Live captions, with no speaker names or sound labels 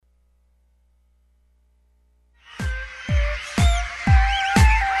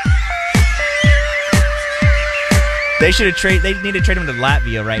They should have They need to trade him to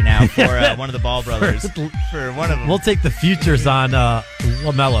Latvia right now for one of the Ball brothers. For one of them. We'll take the futures on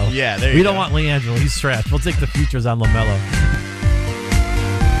LaMelo. Yeah, there you go. We don't want LiAngelo. He's trash. We'll take the futures on LaMelo.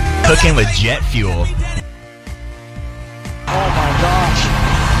 Cooking with jet fuel. Oh my gosh.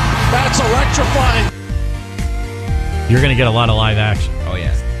 That's electrifying. You're going to get a lot of live action. Oh,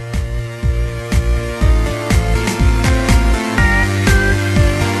 yes.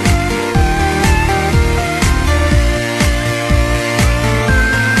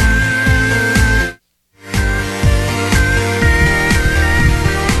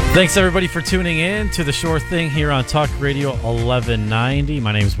 Thanks, everybody, for tuning in to The Shore Thing here on Talk Radio 1190.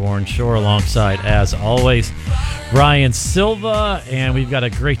 My name is Warren Shore, alongside, as always, Ryan Silva, and we've got a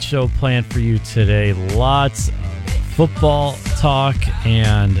great show planned for you today. Lots of football talk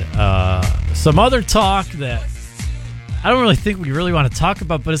and some other talk that I don't really think we really want to talk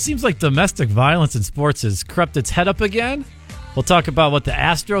about, but it seems like domestic violence in sports has crept its head up again. We'll talk about what the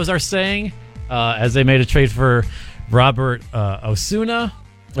Astros are saying as they made a trade for Robert Osuna.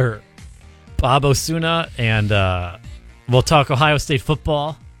 Or Bob Osuna, and we'll talk Ohio State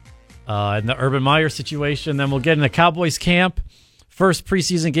football and the Urban Meyer situation. Then we'll get into Cowboys camp. First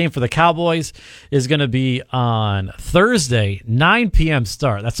preseason game for the Cowboys is going to be on Thursday, 9 p.m.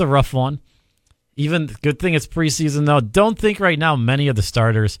 start. That's a rough one. Even good thing it's preseason, though. Don't think right now many of the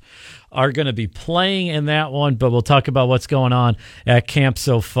starters are going to be playing in that one, but we'll talk about what's going on at camp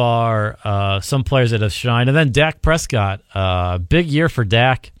so far, some players that have shined. And then Dak Prescott, big year for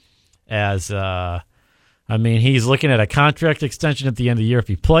Dak as, he's looking at a contract extension at the end of the year if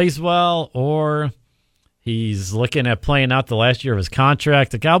he plays well, or he's looking at playing out the last year of his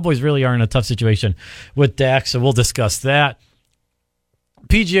contract. The Cowboys really are in a tough situation with Dak, so we'll discuss that.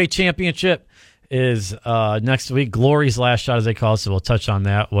 PGA Championship is next week. Glory's last shot, as they call it, so we'll touch on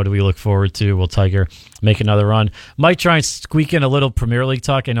that. What do we look forward to? Will Tiger make another run? Might try and squeak in a little Premier League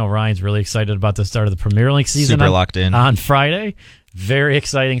talk. I know Ryan's really excited about the start of the Premier League season. Super locked in. On Friday. Very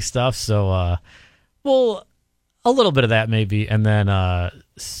exciting stuff. So, we'll a little bit of that maybe. And then what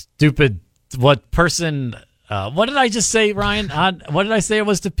did I just say, Ryan? What did I say it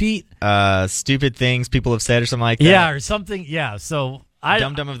was to Pete? Stupid things people have said or something like that. Yeah, or something. Yeah, so...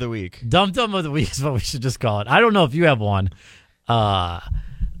 Dum-dum of the week. Dum-dum of the week is what we should just call it. I don't know if you have one.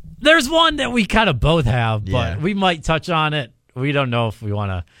 There's one that we kind of both have, but we might touch on it. We don't know if we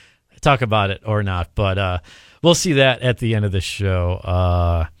want to talk about it or not, but we'll see that at the end of the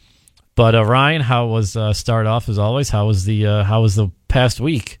show. But Ryan, how was start off as always? How was the past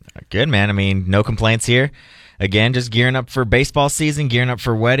week? Good, man. I mean, no complaints here. Again, just gearing up for baseball season, gearing up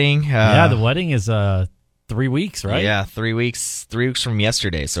for wedding. The wedding is 3 weeks, right? Yeah, 3 weeks. 3 weeks from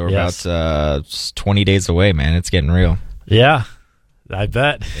yesterday, so we're about 20 days away, man. It's getting real. Yeah, I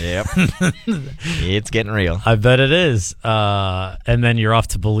bet. Yep. It's getting real. I bet it is. And then you're off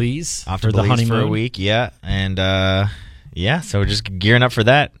to Belize for the honeymoon. For a week, yeah. And, so we're just gearing up for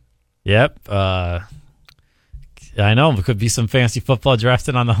that. Yep. I know. It could be some fantasy football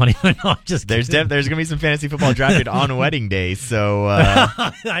drafted on the honeymoon. No, just there's going to be some fantasy football drafted on wedding day. So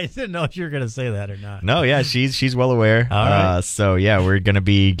I didn't know if you were going to say that or not. No, yeah, she's well aware. All right. So yeah, we're going to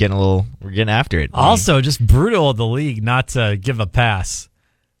be getting after it. Also, just brutal of the league not to give a pass.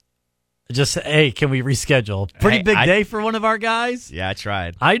 Just, hey, can we reschedule? Pretty big day for one of our guys. Yeah, I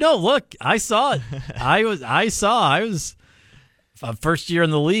tried. I know. Look, I saw it. I was first year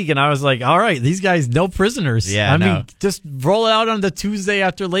in the league, and I was like, all right, these guys, no prisoners. Yeah, I mean, just roll it out on the Tuesday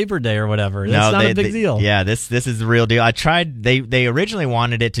after Labor Day or whatever. That's not a big deal. Yeah, this is the real deal. I tried. They originally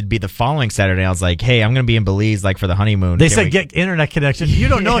wanted it to be the following Saturday. I was like, hey, I'm going to be in Belize for the honeymoon. They said get internet connection. You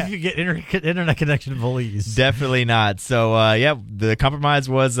don't know if you get internet connection in Belize. Definitely not. So, the compromise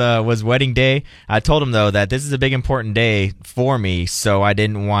was wedding day. I told him, though, that this is a big, important day for me, so I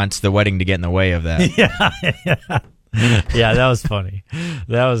didn't want the wedding to get in the way of that. Yeah. Yeah, that was funny.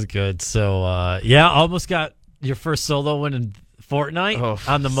 That was good. So, almost got your first solo win in Fortnite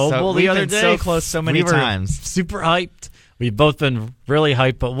on the mobile the other day. So close so many times. Super hyped. We've both been really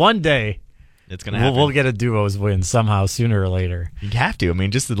hyped, but one day it's going to happen. We'll get a duos win somehow, sooner or later. You have to. I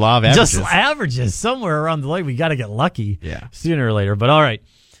mean, just the law of averages. Just averages. Somewhere around the way, we got to get lucky sooner or later. But all right.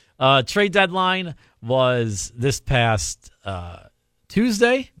 Trade deadline was this past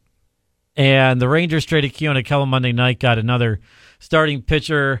Tuesday. And the Rangers traded Keone Kela Monday night, got another starting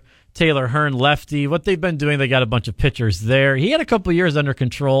pitcher, Taylor Hearn, lefty. What they've been doing, they got a bunch of pitchers there. He had a couple years under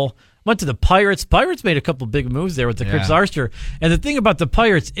control. Went to the Pirates. Pirates made a couple big moves there with the Chris Archer. And the thing about the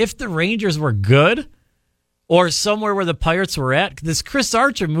Pirates, if the Rangers were good or somewhere where the Pirates were at, this Chris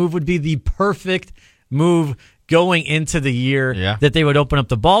Archer move would be the perfect move going into the year Yeah. that they would open up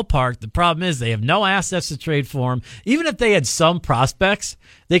the ballpark. The problem is they have no assets to trade for him. Even if they had some prospects,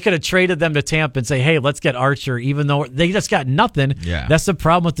 they could have traded them to Tampa and say, hey, let's get Archer, even though they just got nothing. Yeah. That's the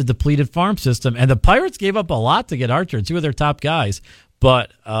problem with the depleted farm system. And the Pirates gave up a lot to get Archer, two of their top guys.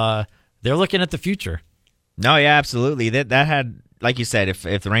 But they're looking at the future. No, yeah, absolutely. That had, like you said, if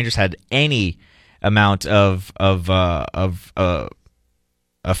the Rangers had any amount of a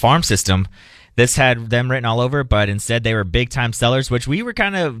farm system, this had them written all over, but instead they were big-time sellers, which we were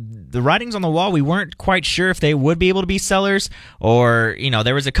kind of, the writings on the wall, we weren't quite sure if they would be able to be sellers, or,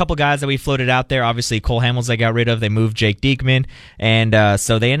 there was a couple guys that we floated out there. Obviously, Cole Hamels they got rid of. They moved Jake Diekman, and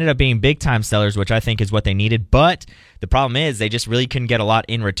so they ended up being big-time sellers, which I think is what they needed, but the problem is they just really couldn't get a lot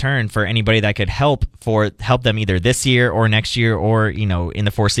in return for anybody that could help them either this year or next year or, in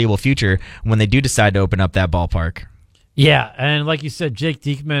the foreseeable future when they do decide to open up that ballpark. Yeah, and like you said, Jake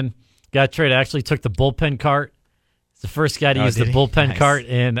Diekman got traded. Actually took the bullpen cart. It's the first guy to use the bullpen cart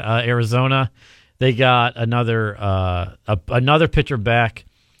in Arizona. They got another pitcher back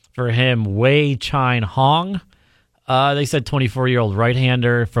for him, Wei Chin Hong. They said 24-year-old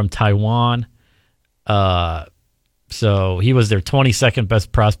right-hander from Taiwan. So he was their 22nd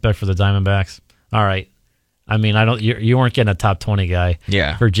best prospect for the Diamondbacks. All right. I mean, you weren't getting a top 20 guy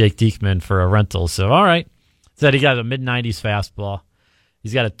for Jake Diekman for a rental. So all right. Said he got a mid-90s fastball.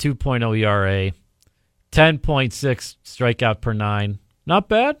 He's got a 2.0 ERA, 10.6 strikeout per 9. Not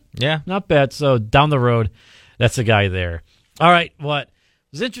bad. Yeah. Not bad. So down the road, that's a guy there. All right. What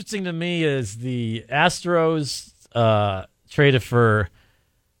was interesting to me is the Astros traded for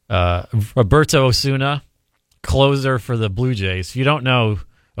Roberto Osuna, closer for the Blue Jays. If you don't know,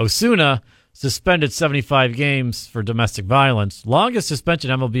 Osuna suspended 75 games for domestic violence. Longest suspension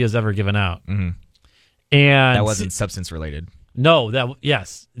MLB has ever given out. Mm-hmm. And that wasn't substance related. No,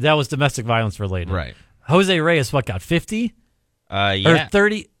 that was domestic violence related. Right. Jose Reyes, got 50? Yeah. Or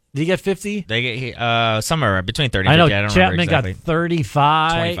 30? Did he get 50? They get somewhere between 30 and 50. I know I don't Chapman remember exactly. got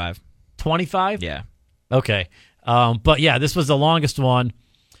 35. 25. 25? Yeah. Okay. But yeah, this was the longest one.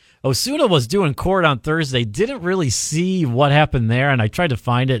 Osuna was doing court on Thursday. Didn't really see what happened there, and I tried to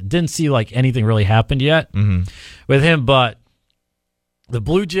find it. Didn't see anything really happened yet with him, but the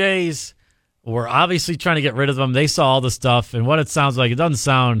Blue Jays were obviously trying to get rid of them. They saw all the stuff, and what it sounds like, it doesn't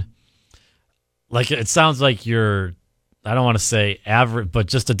sound like it sounds like you're, I don't want to say average, but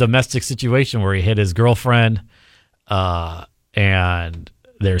just a domestic situation where he hit his girlfriend, and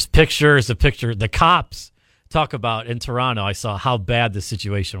there's pictures. The cops talk about in Toronto, I saw how bad the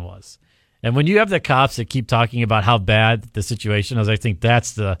situation was. And when you have the cops that keep talking about how bad the situation is, I think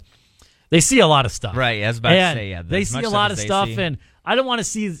they see a lot of stuff. Right, I was about to say, yeah. They see a lot of stuff, and I don't want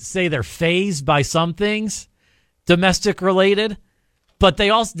to say they're fazed by some things, domestic related, but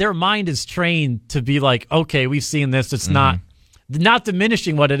their mind is trained to be like, okay, we've seen this. It's not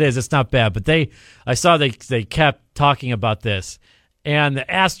diminishing what it is. It's not bad, but I saw they kept talking about this. And the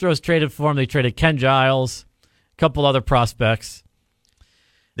Astros traded for him. They traded Ken Giles, a couple other prospects.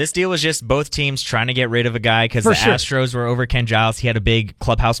 This deal was just both teams trying to get rid of a guy because the Astros were over Ken Giles. He had a big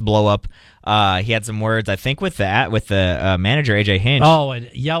clubhouse blow up. He had some words, I think, with the manager AJ Hinch. Oh, and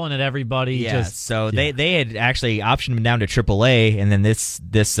yelling at everybody. Yeah. They had actually optioned him down to AAA, and then this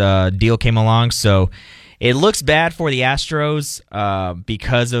deal came along. So it looks bad for the Astros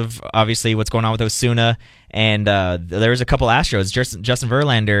because of obviously what's going on with Osuna, and there was a couple Astros, Justin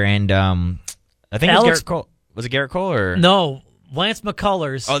Verlander, and I think it was Garrett Cole. Was it Garrett Cole or no? Lance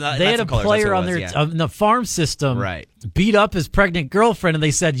McCullers. Oh, no, they had a player on the farm system beat up his pregnant girlfriend, and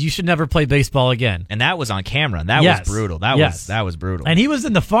they said you should never play baseball again. And that was on camera. That was brutal. That was brutal. And he was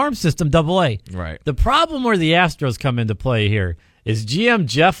in the farm system, AA. Right. The problem where the Astros come into play here is GM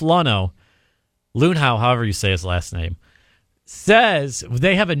Jeff Lunhow, however you say his last name, says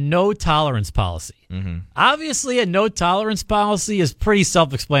they have a no-tolerance policy. Mm-hmm. Obviously, a no-tolerance policy is pretty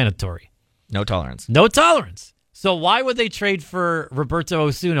self-explanatory. No tolerance. No tolerance. So why would they trade for Roberto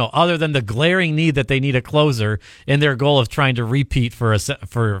Osuna other than the glaring need that they need a closer in their goal of trying to repeat for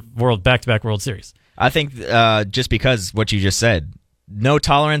back-to-back World Series? I think just because what you just said, no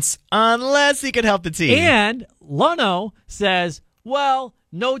tolerance unless he could help the team. And Lunhow says, well,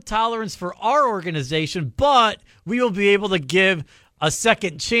 no tolerance for our organization, but we will be able to give a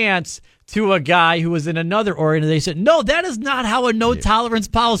second chance to a guy who was in another organization. No, that is not how a no-tolerance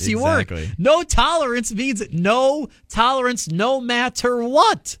policy works. No tolerance means no tolerance no matter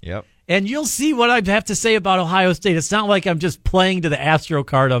what. Yep. And you'll see what I have to say about Ohio State. It's not like I'm just playing to the Astro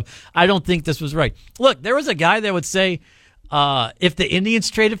card of, I don't think this was right. Look, there was a guy that would say, if the Indians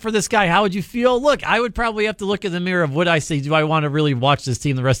traded for this guy, how would you feel? Look, I would probably have to look in the mirror of what I say. Do I want to really watch this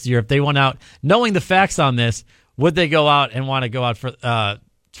team the rest of the year? If they went out knowing the facts on this, would they go out and want to go out for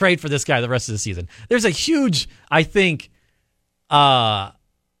trade for this guy the rest of the season? There's a huge, I think, judgment.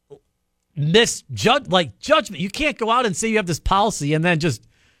 You can't go out and say you have this policy and then just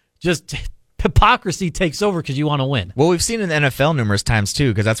hypocrisy takes over because you want to win. Well, we've seen in the NFL numerous times too,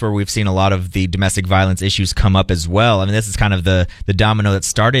 because that's where we've seen a lot of the domestic violence issues come up as well. I mean, this is kind of the domino that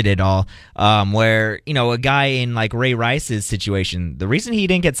started it all, where, a guy in like Ray Rice's situation, the reason he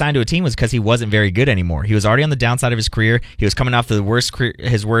didn't get signed to a team was because he wasn't very good anymore. He was already on the downside of his career. He was coming off his worst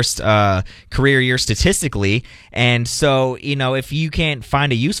career year statistically. And so, if you can't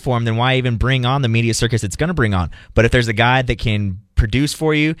find a use for him, then why even bring on the media circus it's going to bring on? But if there's a guy that can produce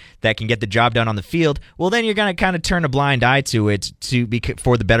for you, that can get the job done on the field, well, then you're going to kind of turn a blind eye to it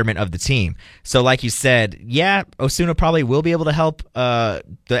for the betterment of the team. So like you said, yeah, Osuna probably will be able to help the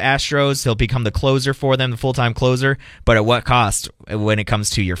Astros. He'll become the closer for them, the full-time closer, but at what cost when it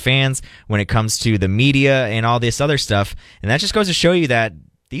comes to your fans, when it comes to the media and all this other stuff? And that just goes to show you that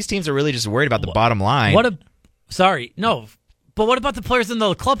these teams are really just worried about the bottom line. But what about the players in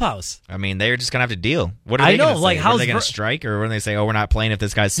the clubhouse? I mean, they're just going to have to deal. What are they going to say? Are they going to strike, or when they say, we're not playing if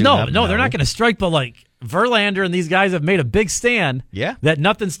this guy's suing up? No, they're not going to strike, but Verlander and these guys have made a big stand that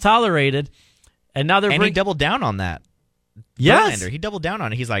nothing's tolerated, and now he doubled down on that. Yes. Verlander, he doubled down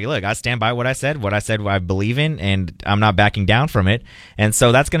on it. He's like, look, I stand by what I said I believe in, and I'm not backing down from it. And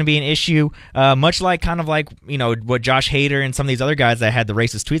so that's going to be an issue, much like what Josh Hader and some of these other guys that had the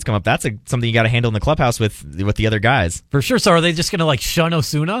racist tweets come up. That's something you got to handle in the clubhouse with the other guys. For sure. So are they just going to shun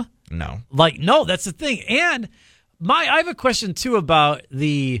Osuna? No. No, that's the thing. And I have a question too about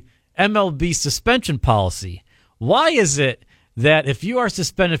the MLB suspension policy. Why is it that if you are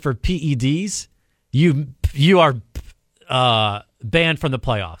suspended for PEDs, you are banned from the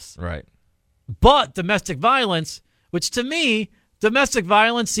playoffs? Right. But domestic violence, which to me, domestic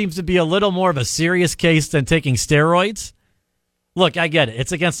violence seems to be a little more of a serious case than taking steroids. Look, I get it.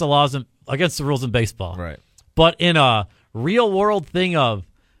 It's against the laws and against the rules in baseball. Right. But in a real world thing of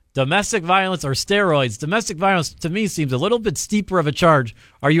domestic violence or steroids, domestic violence to me seems a little bit steeper of a charge.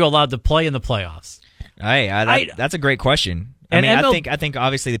 Are you allowed to play in the playoffs? That's a great question. I think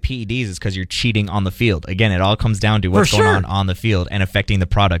obviously the PEDs is because you're cheating on the field. Again, it all comes down to what's going on the field and affecting the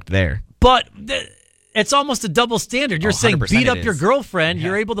product there. But it's almost a double standard. You're saying beat up your girlfriend. Yeah.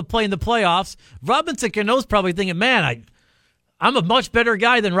 You're able to play in the playoffs. Robinson Cano's probably thinking, man, I'm a much better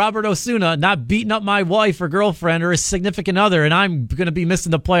guy than Roberto Osuna, not beating up my wife or girlfriend or a significant other, and I'm going to be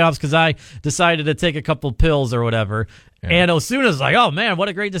missing the playoffs because I decided to take a couple pills or whatever. Yeah. And Osuna's like, oh, man, what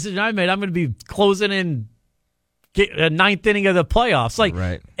a great decision I made. I'm going to be closing in ninth inning of the playoffs.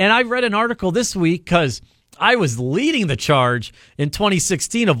 Right. And I read an article this week because I was leading the charge in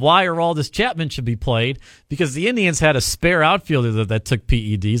 2016 of why Aroldis Chapman should be played, because the Indians had a spare outfielder that took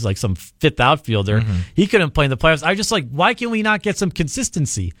PEDs, like some fifth outfielder. Mm-hmm. He couldn't play in the playoffs. I was just like, why can we not get some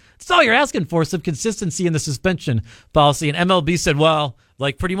consistency? That's all you're asking for, some consistency in the suspension policy. And MLB said, well,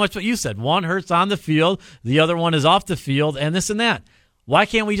 pretty much what you said. One hurts on the field, the other one is off the field, and this and that. Why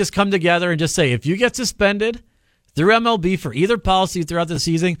can't we just come together and just say, if you get suspended through MLB for either policy throughout the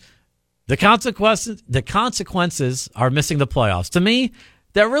season, the consequences are missing the playoffs. To me,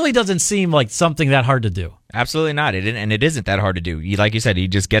 that really doesn't seem like something that hard to do. Absolutely not. It isn't that hard to do. Like you said, you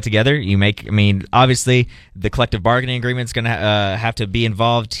just get together. Obviously, the collective bargaining agreement is going to have to be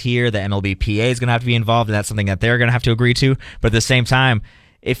involved here. The MLB PA is going to have to be involved, and that's something that they're going to have to agree to. But at the same time,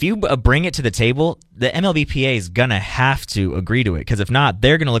 if you bring it to the table, the MLBPA is going to have to agree to it, because if not,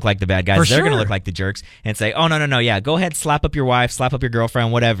 they're going to look like the bad guys. They're going to look like the jerks and say, oh, no, yeah, go ahead, slap up your wife, slap up your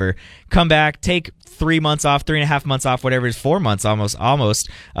girlfriend, whatever. Come back, take 3 months off, 3.5 months off, whatever it is, 4 months almost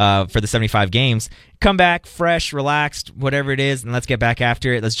for the 75 games. Come back fresh, relaxed, whatever it is, and let's get back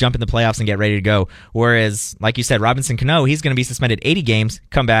after it. Let's jump in the playoffs and get ready to go. Whereas, like you said, Robinson Cano, he's going to be suspended 80 games,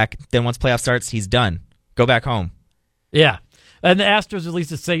 come back, then once playoff starts, he's done. Go back home. Yeah. And the Astros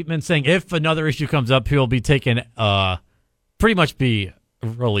released a statement saying if another issue comes up, he'll be taken, pretty much be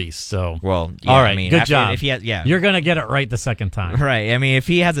released. So, well, yeah, all right, good job. If he has, you're going to get it right the second time. Right. If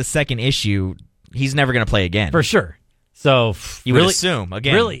he has a second issue, he's never going to play again. For sure. So, you would assume.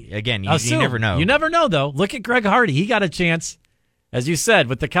 Again, you never know. You never know, though. Look at Greg Hardy. He got a chance, as you said,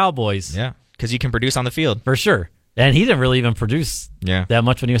 with the Cowboys. Yeah, because you can produce on the field. For sure. And he didn't really even produce that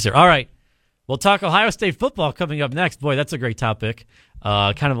much when he was here. All right. We'll talk Ohio State football coming up next. Boy, that's a great topic,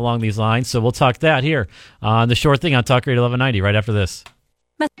 kind of along these lines. So we'll talk that here on The Short Thing on Talk Radio 1190 right after this.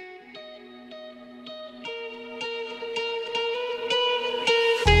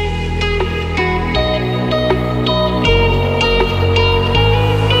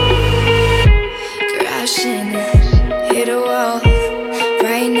 Crashing, hit a wall.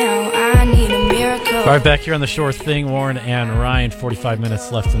 Right now, I need a miracle. All right, back here on the Sure Thing, Warren and Ryan, 45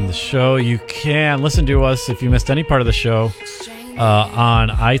 minutes left in the show. You can listen to us if you missed any part of the show on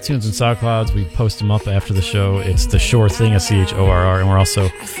iTunes and SoundCloud. We post them up after the show. It's the Sure Thing, SCHORR, and we're also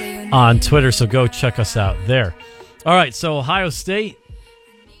on Twitter, so go check us out there. All right, so Ohio State.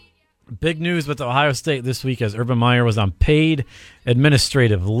 Big news with Ohio State this week as Urban Meyer was on paid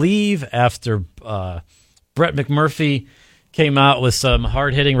administrative leave after Brett McMurphy came out with some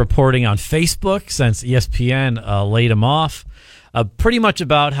hard-hitting reporting on Facebook since ESPN laid him off. Pretty much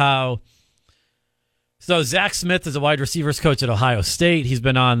about how... So Zach Smith is a wide receivers coach at Ohio State. He's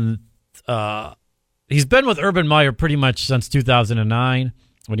been on... he's been with Urban Meyer pretty much since 2009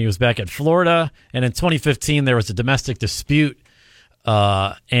 when he was back at Florida. And in 2015, there was a domestic dispute.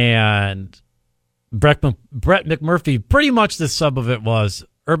 And Brett McMurphy, pretty much the sub of it was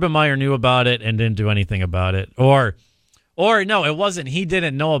Urban Meyer knew about it and didn't do anything about it. Or no, it wasn't. He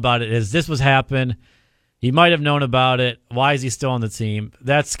didn't know about it. This was happen. He might have known about it. Why is he still on the team?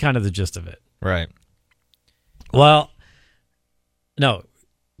 That's kind of the gist of it. Right. Well, no.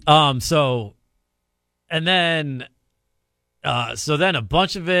 So then a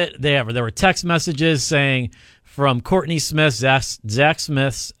bunch of it, there were text messages saying from Courtney Smith, Zach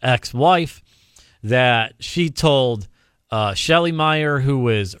Smith's ex-wife, that she told Shelly Meyer, who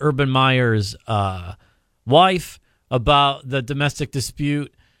is Urban Meyer's wife, about the domestic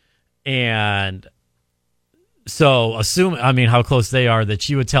dispute. And so how close they are, that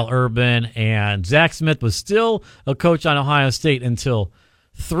she would tell Urban. And Zach Smith was still a coach on Ohio State until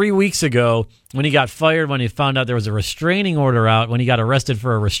 3 weeks ago when he got fired, when he found out there was a restraining order out, when he got arrested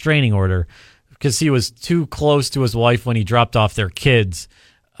for a restraining order because he was too close to his wife when he dropped off their kids,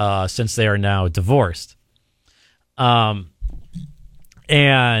 since they are now divorced. And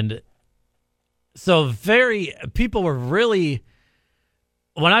so people were really,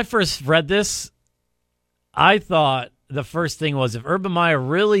 when I first read this, I thought the first thing was if Urban Meyer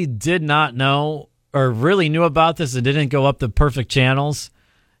really did not know or really knew about this and didn't go up the perfect channels,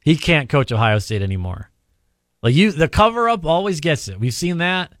 he can't coach Ohio State anymore. The cover-up always gets it. We've seen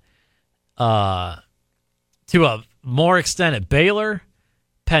that to a more extent at Baylor,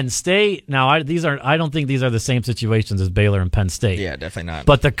 Penn State. Now, I don't think these are the same situations as Baylor and Penn State. Yeah, definitely not.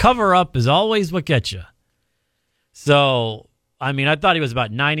 But the cover-up is always what gets you. So, I thought he was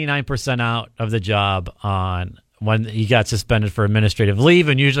about 99% out of the job on when he got suspended for administrative leave,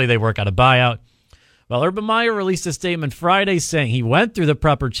 and usually they work out a buyout. Well, Urban Meyer released a statement Friday saying he went through the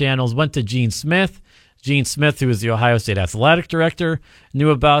proper channels, went to Gene Smith. Gene Smith, who is the Ohio State athletic director, knew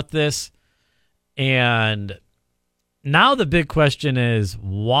about this. And now the big question is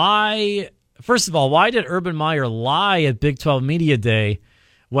why, first of all, why did Urban Meyer lie at Big 12 Media Day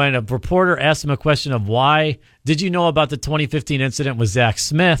when a reporter asked him a question of why did you know about the 2015 incident with Zach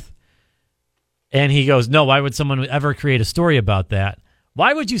Smith? And he goes, no, why would someone ever create a story about that?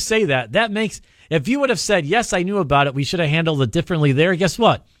 Why would you say that? That makes, if you would have said, yes, I knew about it, we should have handled it differently there, guess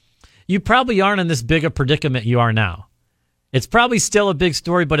what? You probably aren't in this big a predicament you are now. It's probably still a big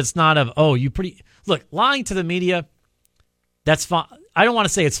story, but it's not look, lying to the media, that's fine. I don't want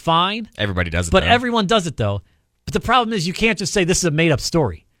to say it's fine. Everybody does it, but everyone does it, though. But the problem is you can't just say this is a made-up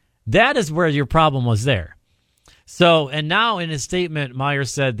story. That is where your problem was there. So, and now in his statement, Meyer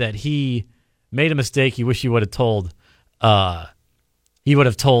said that he made a mistake. He wished he would have told. He would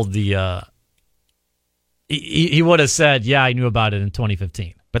have told the. He would have said, "Yeah, I knew about it in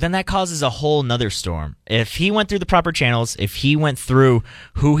 2015." But then that causes a whole nother storm. If he went through the proper channels, if he went through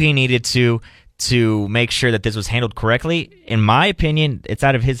who he needed to make sure that this was handled correctly, in my opinion, it's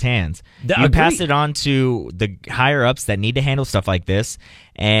out of his hands. You pass it on to the higher-ups that need to handle stuff like this,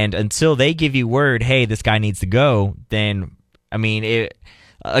 and until they give you word, hey, this guy needs to go, then,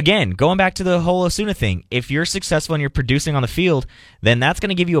 again, going back to the whole Osuna thing, if you're successful and you're producing on the field, then that's going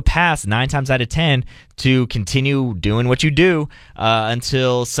to give you a pass 9 times out of 10 to continue doing what you do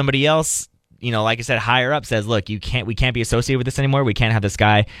until somebody else, like I said, higher up says, look, we can't be associated with this anymore. We can't have this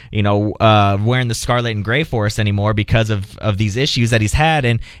guy, wearing the scarlet and gray for us anymore because of these issues that he's had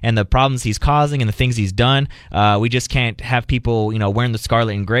and the problems he's causing and the things he's done. We just can't have people, wearing the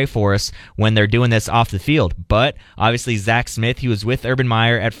scarlet and gray for us when they're doing this off the field. But obviously, Zach Smith, he was with Urban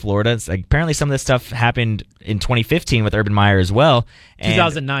Meyer at Florida. Apparently, some of this stuff happened in 2015 with Urban Meyer as well.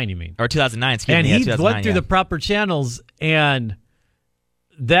 2009, you mean? Or 2009, excuse me. And he went through the proper channels and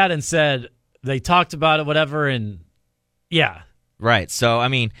said, they talked about it, whatever, and yeah. Right. So,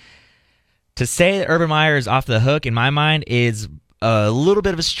 to say that Urban Meyer is off the hook, in my mind, is a little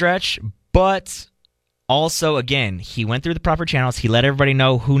bit of a stretch, but also, again, he went through the proper channels. He let everybody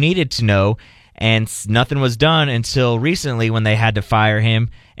know who needed to know, and nothing was done until recently when they had to fire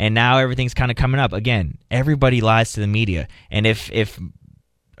him, and now everything's kind of coming up. Again, everybody lies to the media, and if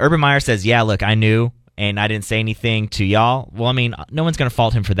Urban Meyer says, yeah, look, I knew, and I didn't say anything to y'all, well, I mean, no one's going to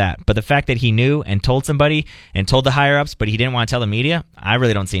fault him for that. But the fact that he knew and told somebody and told the higher-ups, but he didn't want to tell the media, I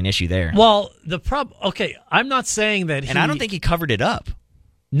really don't see an issue there. Well, the problem, okay, I'm not saying that And I don't think he covered it up.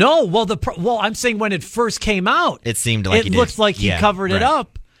 No, well, I'm saying when it first came out, it seemed like it looks like he covered it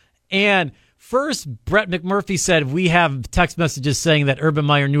up. And first, Brett McMurphy said, we have text messages saying that Urban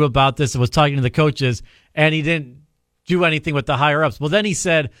Meyer knew about this and was talking to the coaches, and he didn't do anything with the higher-ups. Well, then he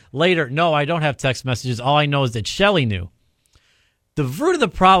said later, no, I don't have text messages. All I know is that Shelley knew. The root of the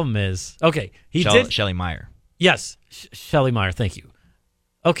problem is, okay, Shelley Meyer. Yes, Shelley Meyer, thank you.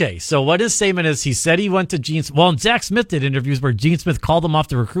 Okay, so what his statement is, he said he went to Gene Smith. Well, and Zach Smith did interviews where Gene Smith called him off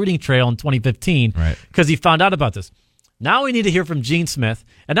the recruiting trail in 2015 because he found out about this. Now we need to hear from Gene Smith,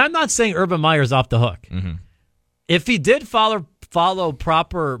 and I'm not saying Urban Meyer's off the hook. Mm-hmm. If he did follow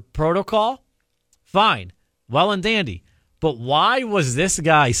proper protocol, fine, well and dandy. But why was this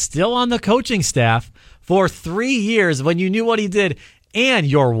guy still on the coaching staff for 3 years when you knew what he did, and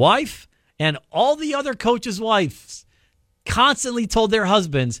your wife and all the other coaches' wives constantly told their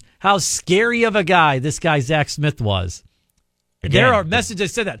husbands how scary of a guy this guy Zach Smith was? Again, there are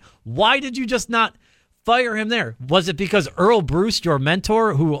messages that said that. Why did you just not fire him there? Was it because Earl Bruce, your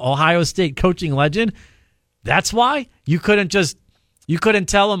mentor, who Ohio State coaching legend, that's why? You couldn't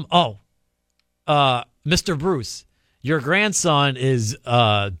tell him, Mr. Bruce, your grandson is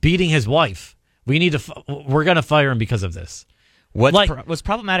beating his wife. We're going to fire him because of this. What's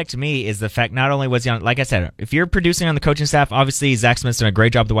problematic to me is the fact not only was he on, like I said, if you're producing on the coaching staff, obviously Zach Smith's done a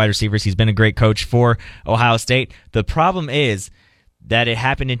great job with the wide receivers. He's been a great coach for Ohio State. The problem is that it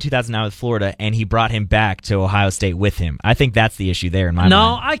happened in 2009 with Florida, and he brought him back to Ohio State with him. I think that's the issue there in my mind.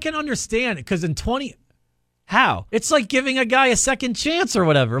 No, I can understand it because how? It's like giving a guy a second chance or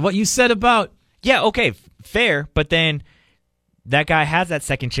whatever. What you said about... Yeah, okay, fair, but then... That guy has that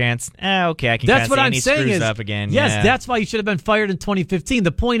second chance. Okay, I can. That's what I'm saying. He screws up again. Yes, that's why you should have been fired in 2015.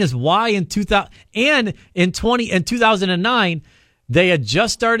 The point is, why in 2000 and in 2009 they had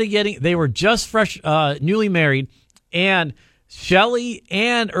just started getting. They were just fresh, newly married, and Shelley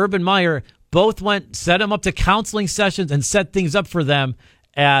and Urban Meyer both set them up to counseling sessions and set things up for them.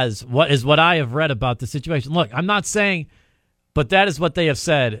 As what I have read about the situation. Look, I'm not saying. But that is what they have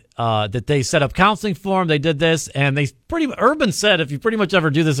said, that they set up counseling for him. They did this, and Urban said, if you pretty much ever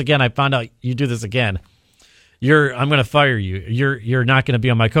do this again, I found out you do this again, I'm going to fire you. You're not going to be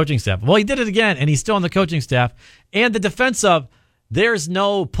on my coaching staff. Well, he did it again, and he's still on the coaching staff. And the defense of there's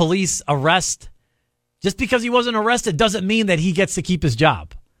no police arrest. Just because he wasn't arrested doesn't mean that he gets to keep his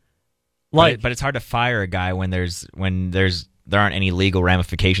job. But it's hard to fire a guy when there aren't any legal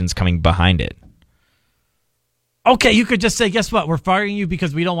ramifications coming behind it. Okay, you could just say, guess what? We're firing you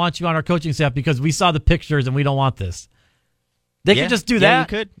because we don't want you on our coaching staff because we saw the pictures and we don't want this. They could just do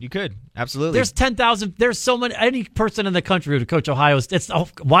that. You could. Absolutely. There's 10,000. There's so many. Any person in the country to coach Ohio State, it's a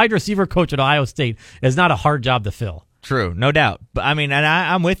wide receiver coach at Ohio State is not a hard job to fill. True, no doubt. But I mean, and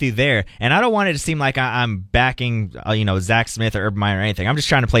I'm with you there. And I don't want it to seem like I'm backing, Zach Smith or Urban Meyer or anything. I'm just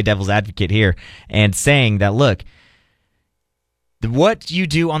trying to play devil's advocate here and saying that, look, what you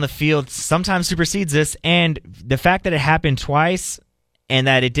do on the field sometimes supersedes this, and the fact that it happened twice and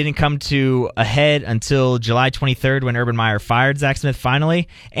that it didn't come to a head until July 23rd when Urban Meyer fired Zach Smith finally,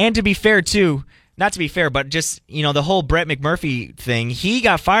 and to be fair, too, not to be fair, but just, the whole Brett McMurphy thing, he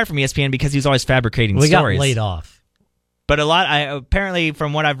got fired from ESPN because he was always fabricating stories. We got laid off. But apparently,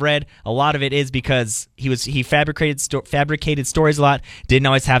 from what I've read, a lot of it is because he fabricated stories a lot. Didn't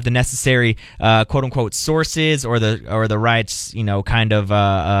always have the necessary quote unquote sources or the right kind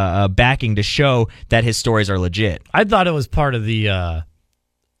of backing to show that his stories are legit. I thought it was part of the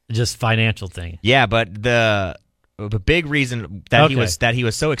just financial thing. Yeah, but the big reason that he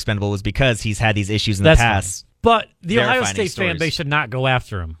was so expendable was because he's had these issues in the past. Fine. But the Ohio State fan base should not go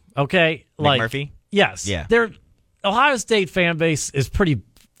after him. Okay, McMurphy? Yes. Yeah. Ohio State fan base is pretty.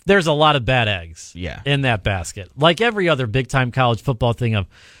 There's a lot of bad eggs in that basket. Like every other big-time college football thing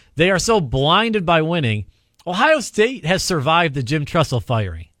they are so blinded by winning. Ohio State has survived the Jim Tressel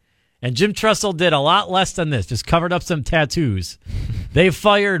firing. And Jim Tressel did a lot less than this, just covered up some tattoos. They've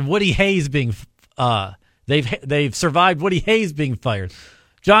fired Woody Hayes they've survived Woody Hayes being fired.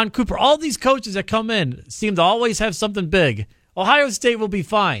 John Cooper, all these coaches that come in seem to always have something big. Ohio State will be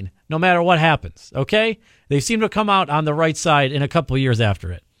fine no matter what happens, okay? They seem to come out on the right side in a couple of years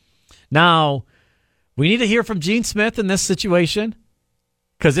after it. Now, we need to hear from Gene Smith in this situation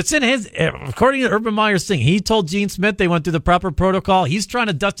because it's in according to Urban Meyer's thing, he told Gene Smith they went through the proper protocol. He's trying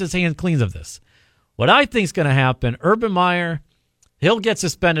to dust his hands clean of this. What I think is going to happen, Urban Meyer, he'll get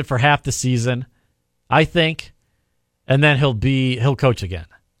suspended for half the season, I think, and then he'll coach again.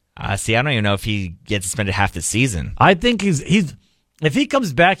 See, I don't even know if he gets suspended half the season. I think he's if he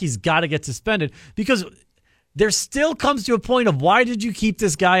comes back, he's got to get suspended because there still comes to a point of why did you keep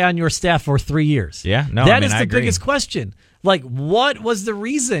this guy on your staff for 3 years? Yeah, no, that is I the agree. biggest question. Like, what was the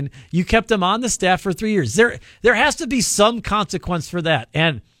reason you kept him on the staff for 3 years? There has to be some consequence for that,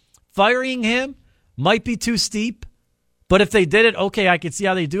 and firing him might be too steep. But if they did it, okay, I could see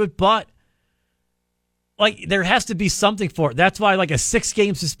how they do it. But like, there has to be something for it. That's why, like, a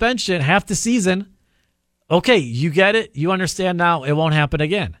 6-game suspension, half the season. Okay, you get it. You understand now. It won't happen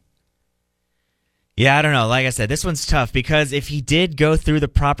again. Yeah, I don't know. Like I said, this one's tough because if he did go through the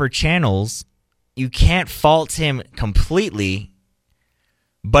proper channels, you can't fault him completely.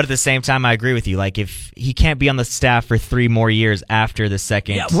 But at the same time, I agree with you. Like, if he can't be on the staff for 3 more years after the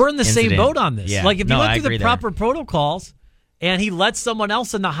second we're in the incident, same boat on this. Yeah. Like, if No, you I went through agree the there. proper protocols and he lets someone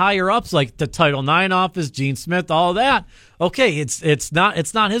else in the higher-ups, like the Title IX office, Gene Smith, all that, okay, it's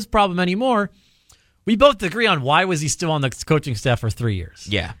not his problem anymore. We both agree on why was he still on the coaching staff for 3 years.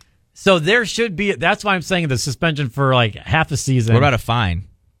 Yeah. So there should be, that's why I'm saying the suspension for like half a season. What about a fine?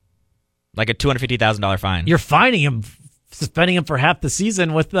 Like a $250,000 fine. You're fining him, suspending him for half the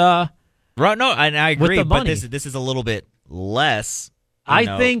season with Right, no, and I agree, the but money. this is a little bit less.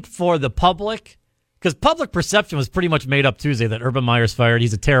 I think for the public, because public perception was pretty much made up Tuesday that Urban Meyer's fired.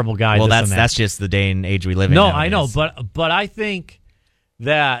 He's a terrible guy. Well, this and that. that's just the day and age we live in. No, nowadays. I know, but I think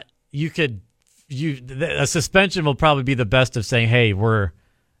that a suspension will probably be the best of saying, hey,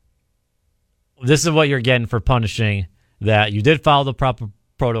 this is what you're getting for punishing that you did follow the proper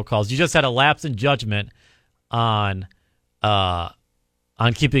protocols. You just had a lapse in judgment on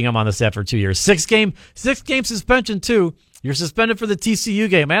keeping him on the staff for 2 years. 6-game suspension too. You're suspended for the TCU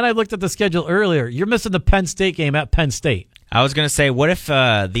game. And I looked at the schedule earlier. You're missing the Penn State game at Penn State. I was going to say, what if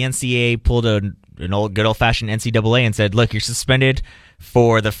the NCAA pulled an good old-fashioned NCAA and said, look, you're suspended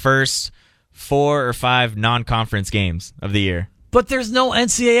for the first 4 or 5 non-conference games of the year? But there's no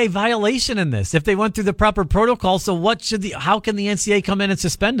NCAA violation in this if they went through the proper protocol. So how can the NCAA come in and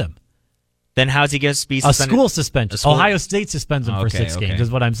suspend him? Then how's he going to be suspended? A school suspension. A school- Ohio State suspends him for 6 games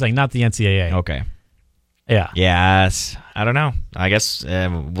is what I'm saying, not the NCAA. Okay. Yeah. Yes. I don't know. I guess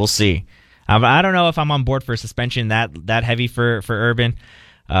we'll see. I don't know if I'm on board for a suspension that heavy for Urban.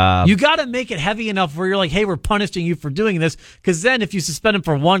 You got to make it heavy enough where you're like, hey, we're punishing you for doing this. Because then if you suspend him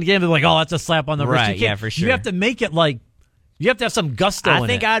for 1 game, they're like, oh, that's a slap on the wrist. Right, yeah, for sure. You have to make it like, you have to have some gusto in it. I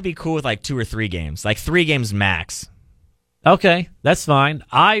think I'd be cool with like 2 or 3 games. Like 3 games max. Okay, that's fine.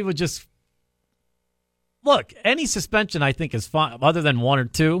 I would just... Look, any suspension I think is fine, other than 1 or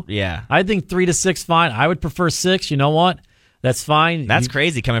 2. Yeah. I think 3 to 6 fine. I would prefer 6. You know what? That's fine. That's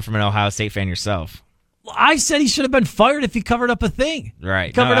crazy coming from an Ohio State fan yourself. I said he should have been fired if he covered up a thing.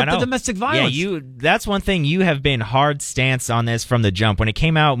 Right. Covered No, up I know. the domestic violence. Yeah, that's one thing. You have been hard stance on this from the jump. When it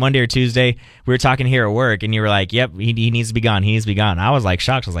came out Monday or Tuesday, we were talking here at work, and you were like, yep, he needs to be gone. He needs to be gone. I was like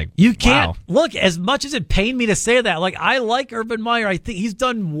shocked. I was like, you can't. wow. Look, as much as it pained me to say that, like, I like Urban Meyer. I think he's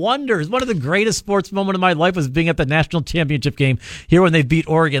done wonders. One of the greatest sports moments of my life was being at the national championship game here when they beat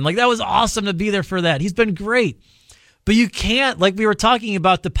Oregon. Like, that was awesome to be there for that. He's been great. But you can't, like we were talking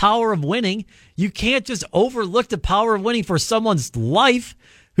about the power of winning, you can't just overlook the power of winning for someone's life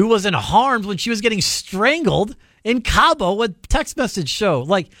who was in harm when she was getting strangled in Cabo with text message show.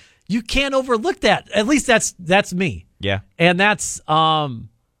 Like, you can't overlook that. At least that's me. Yeah. And that's at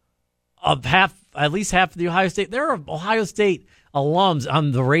least half of the Ohio State. There are Ohio State alums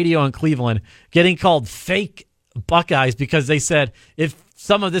on the radio in Cleveland getting called fake Buckeyes because they said if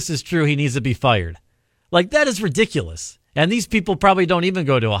some of this is true, he needs to be fired. Like, that is ridiculous. And these people probably don't even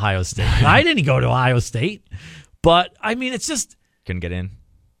go to Ohio State. I didn't go to Ohio State. But, I mean, it's just... Couldn't get in.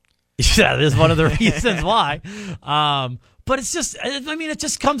 Yeah, that is one of the reasons why. But it's just... I mean, it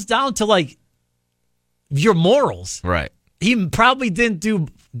just comes down to, like, your morals. Right. He probably didn't do...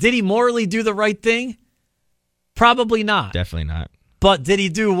 Did he morally do the right thing? Probably not. Definitely not. But did he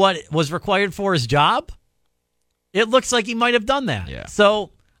do what was required for his job? It looks like he might have done that. Yeah.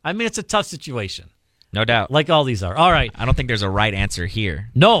 So, I mean, it's a tough situation. No doubt. Like all these are. All right. I don't think there's a right answer here.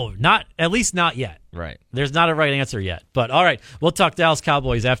 No, at least not yet. Right. There's not a right answer yet. But all right, we'll talk Dallas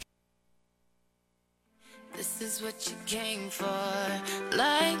Cowboys after. This is what you came for.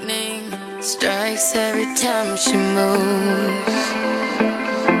 Lightning strikes every time she moves.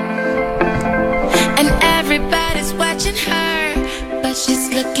 And everybody's watching her, but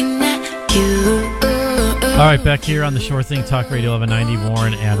she's looking at you. All right, back here on the Shore Thing, Talk Radio 1190.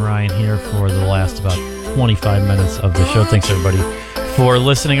 Warren and Ryan here for the last about 25 minutes of the show. Thanks, everybody, for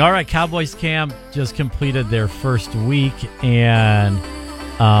listening. All right, Cowboys camp just completed their first week, and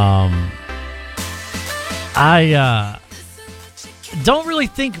I don't really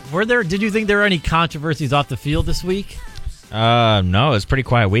think did you think there were any controversies off the field this week? No, it was a pretty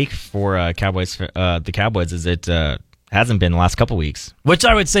quiet week for Cowboys. The Cowboys, as it hasn't been the last couple weeks, which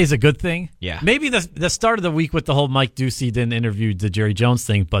I would say is a good thing. Yeah, maybe the start of the week with the whole Mike Ducey didn't interview the Jerry Jones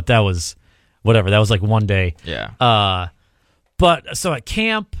thing, but that was whatever. That was like one day. Yeah. But so at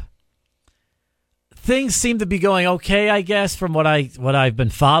camp, things seem to be going okay, I guess, from what I've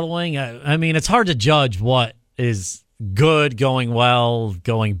been following. I mean, it's hard to judge what is good, going well,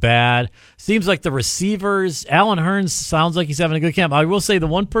 going bad. Seems like the receivers, Alan Hearns sounds like he's having a good camp. I will say the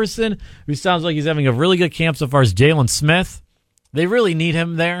one person who sounds like he's having a really good camp so far is Jalen Smith. They really need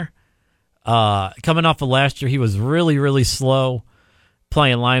him there. Coming off of last year, he was really, really slow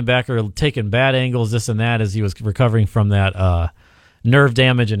playing linebacker, taking bad angles, this and that, as he was recovering from that nerve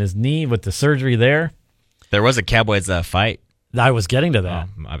damage in his knee with the surgery there. There was a Cowboys fight. I was getting to that.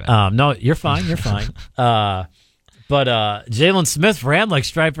 Oh, my bad. No, you're fine. You're fine. But Jalen Smith ran like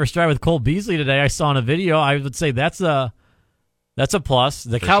stride for stride with Cole Beasley today. I saw in a video. I would say that's a plus.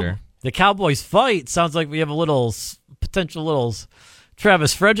 The Cowboys fight sounds like we have a potential little.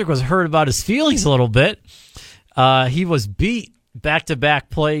 Travis Frederick was hurt about his feelings a little bit. He was beat back-to-back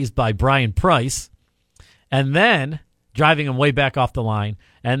plays by Brian Price, and then driving him way back off the line.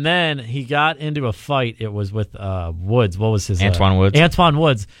 And then he got into a fight. It was with Woods. What was his Antoine Woods. Antoine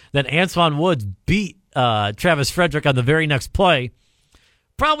Woods. Then Antoine Woods beat Travis Frederick on the very next play.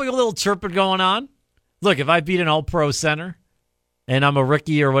 Probably a little chirping going on. Look, if I beat an all-pro center and I'm a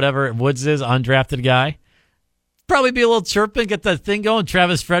rookie or whatever Woods is, undrafted guy, probably be a little chirping, get that thing going.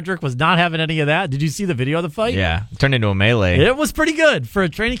 Travis Frederick was not having any of that. Did you see the video of the fight? Yeah, it turned into a melee. It was pretty good. For a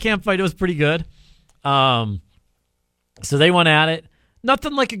training camp fight, it was pretty good. So they went at it.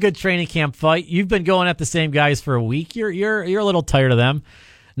 Nothing like a good training camp fight. You've been going at the same guys for a week. You're a little tired of them.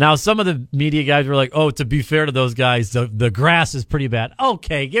 Now, some of the media guys were like, oh, to be fair to those guys, the grass is pretty bad.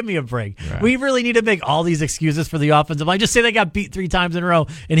 Okay, give me a break. Right. We really need to make all these excuses for the offensive line. Just say they got beat 3 times in a row,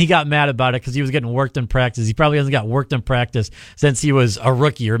 and he got mad about it because he was getting worked in practice. He probably hasn't got worked in practice since he was a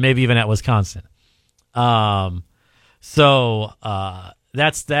rookie or maybe even at Wisconsin. So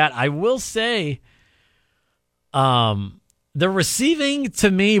that's that. I will say the receiving,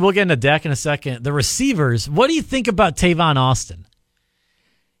 to me, we'll get into Dak in a second. The receivers, what do you think about Tavon Austin?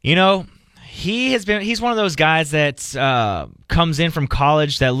 You know, he's one of those guys that comes in from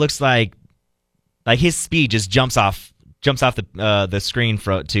college that looks like his speed just jumps off the screen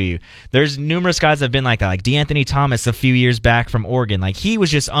to you. There's numerous guys that have been like that, like DeAnthony Thomas a few years back from Oregon. Like, he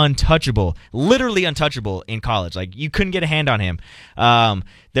was just untouchable, literally untouchable in college. Like, you couldn't get a hand on him.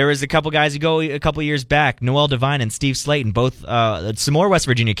 There was a couple guys who go a couple years back, Noel Devine and Steve Slayton, both some more West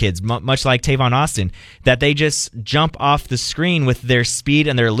Virginia kids, much like Tavon Austin, that they just jump off the screen with their speed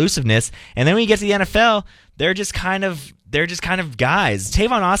and their elusiveness. And then when you get to the NFL, they're just kind of guys.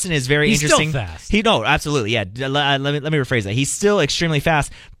 Tavon Austin is very interesting. He's still fast. Absolutely, yeah. Let me rephrase that. He's still extremely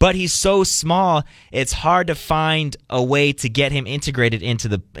fast, but he's so small. It's hard to find a way to get him integrated into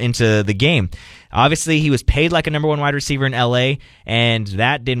the game. Obviously, he was paid like a number 1 wide receiver in LA, and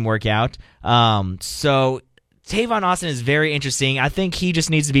that didn't work out. So Tavon Austin is very interesting. I think he just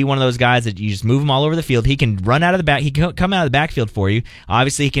needs to be one of those guys that you just move him all over the field. He can run out of the back. He can come out of the backfield for you.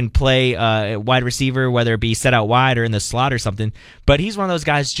 Obviously, he can play wide receiver, whether it be set out wide or in the slot or something. But he's one of those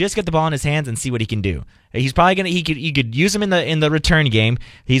guys. Just get the ball in his hands and see what he can do. He's probably you could use him in the return game.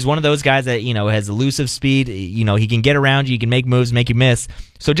 He's one of those guys that has elusive speed. He can get around you. He can make moves, make you miss.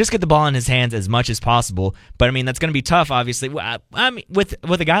 So just get the ball in his hands as much as possible. But I mean, that's going to be tough, obviously. I mean, with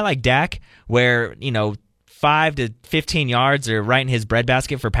a guy like Dak, where 5 to 15 yards are right in his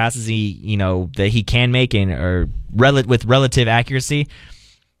breadbasket for passes that he can make with relative accuracy.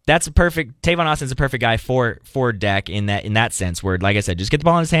 That's Tavon Austin's a perfect guy for Dak in that sense, where, like I said, just get the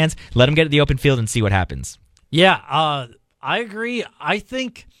ball in his hands, let him get to the open field and see what happens. Yeah, I agree. I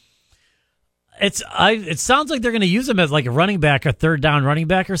think it sounds like they're going to use him as like a running back, a third down running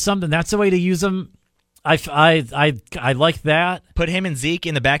back or something. That's the way to use him. I like that. Put him and Zeke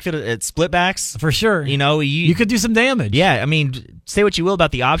in the backfield at split backs. For sure. You could do some damage. Yeah, I mean, say what you will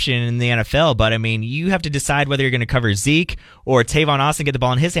about the option in the NFL, but I mean, you have to decide whether you're going to cover Zeke or Tavon Austin, get the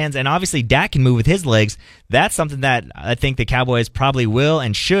ball in his hands, and obviously Dak can move with his legs. That's something that I think the Cowboys probably will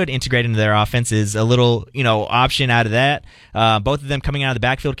and should integrate into their offense, is a little, option out of that. Both of them coming out of the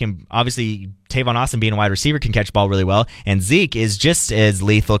backfield can obviously Tavon Austin, being a wide receiver, can catch the ball really well, and Zeke is just as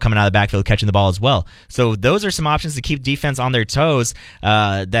lethal coming out of the backfield catching the ball as well. So those are some options to keep defense on their toes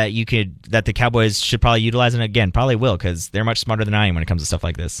that the Cowboys should probably utilize, and again, probably will, because they're much smarter than I am when it comes to stuff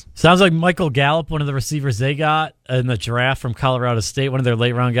like this. Sounds like Michael Gallup, one of the receivers they got in the draft from Colorado State, one of their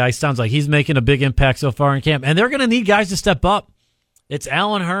late-round guys, sounds like he's making a big impact so far in camp, and they're going to need guys to step up. It's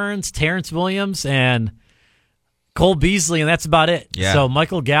Allen Hurns, Terrence Williams, and Cole Beasley, and that's about it. Yeah. So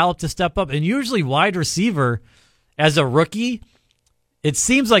Michael Gallup to step up, and usually wide receiver as a rookie, it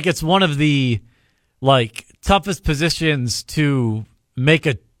seems like it's one of the toughest positions to make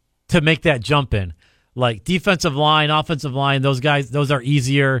that jump in. Like defensive line, offensive line, those are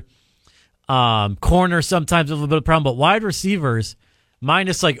easier. Corner sometimes a little bit of a problem, but wide receivers,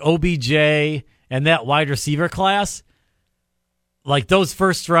 minus like OBJ and that wide receiver class, like those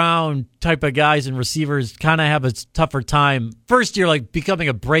first round type of guys and receivers kind of have a tougher time first year, like becoming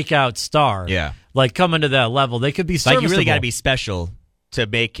a breakout star. Yeah, like coming to that level, they could be serviceable. Like you really got to be special to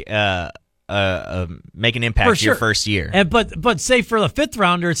make an impact your first year. And but say for the fifth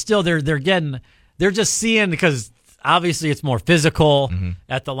rounder, it's still they're just seeing, because obviously it's more physical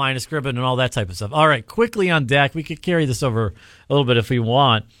at the line of scrimmage and all that type of stuff. All right, quickly on Dak, we could carry this over a little bit if we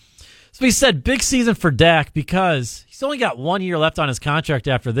want. So we said big season for Dak because he's only got 1 year left on his contract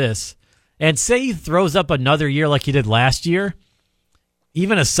after this. And say he throws up another year like he did last year,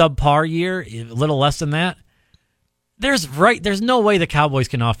 even a subpar year, a little less than that, there's no way the Cowboys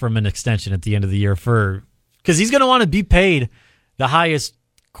can offer him an extension at the end of the year because he's going to want to be paid the highest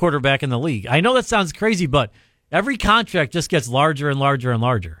quarterback in the league. I know that sounds crazy, but every contract just gets larger and larger and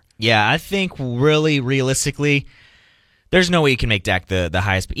larger. Yeah, I think really realistically, there's no way you can make Dak the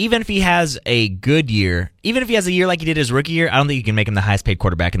highest. Even if he has a good year, even if he has a year like he did his rookie year, I don't think you can make him the highest paid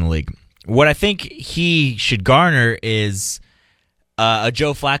quarterback in the league. What I think he should garner is a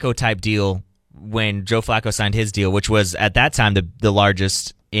Joe Flacco type deal when Joe Flacco signed his deal, which was at that time the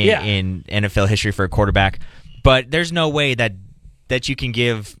largest in NFL history for a quarterback. But there's no way that you can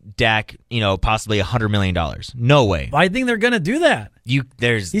give Dak, possibly $100 million. No way. I think they're going to do that.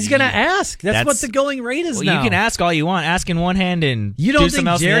 He's going to ask. That's what the going rate is now. You can ask all you want. Ask in one hand and you don't do something think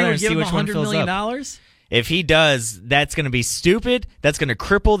else in the Jerry other would and give see him which one $100 fills million? up. If he does, that's going to be stupid. That's going to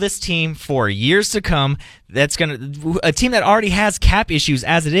cripple this team for years to come. That's a team that already has cap issues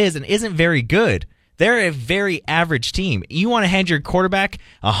as it is and isn't very good. They're a very average team. You want to hand your quarterback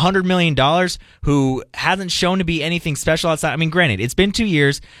 $100 million who hasn't shown to be anything special outside. I mean, granted, it's been 2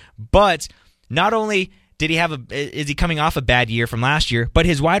 years, but not only is he coming off a bad year from last year, but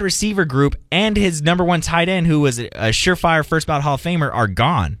his wide receiver group and his number one tight end, who was a surefire first ballot Hall of Famer, are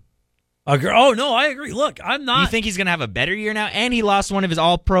gone. Oh, no, I agree. Look, I'm not. You think he's going to have a better year now? And he lost one of his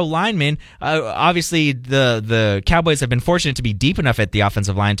all-pro linemen. Obviously, the Cowboys have been fortunate to be deep enough at the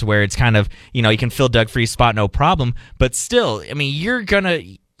offensive line to where it's kind of, you can fill Doug Free's spot no problem. But still, I mean,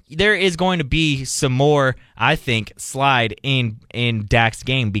 there is going to be some more, I think, slide in Dak's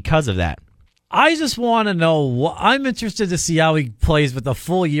game because of that. I just want to know, I'm interested to see how he plays with a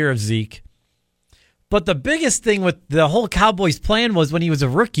full year of Zeke. But the biggest thing with the whole Cowboys plan was when he was a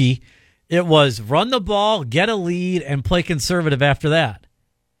rookie, it was run the ball, get a lead, and play conservative after that.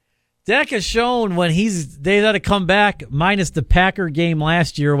 Dak has shown when they had to come back, minus the Packer game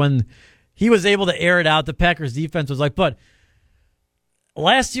last year when he was able to air it out. The Packers defense was like, but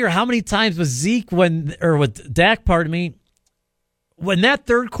last year, how many times was with Dak, when that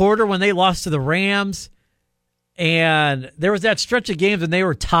third quarter, when they lost to the Rams, and there was that stretch of games and they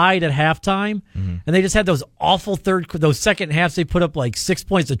were tied at halftime, and they just had those awful those second halves. They put up like 6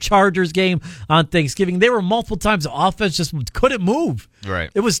 points. The Chargers game on Thanksgiving, they were multiple times. The offense just couldn't move. Right,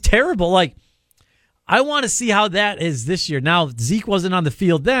 it was terrible. Like, I want to see how that is this year. Now Zeke wasn't on the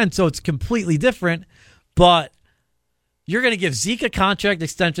field then, so it's completely different. But you're going to give Zeke a contract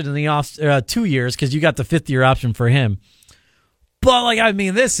extension in the 2 years because you got the 5th-year option for him. But,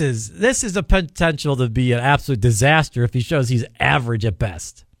 this is a potential to be an absolute disaster if he shows he's average at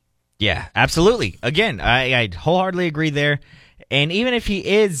best. Yeah, absolutely. Again, I wholeheartedly agree there. And even if he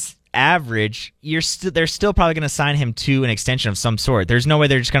is average, they're still probably going to sign him to an extension of some sort. There's no way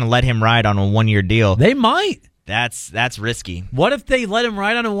they're just going to let him ride on a 1-year deal. They might. That's risky. What if they let him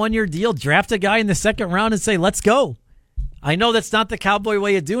ride on a 1-year deal, draft a guy in the second round, and say, let's go? I know that's not the Cowboy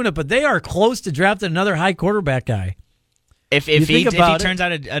way of doing it, but they are close to drafting another high quarterback guy. If he turns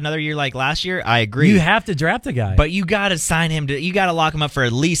out another year like last year, I agree. You have to draft a guy, but you got to sign him you got to lock him up for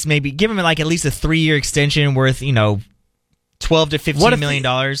at least give him at least a 3-year extension worth $12 to $15 million.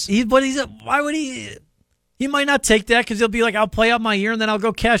 Why would he? He might not take that because he'll be like, I'll play out my year and then I'll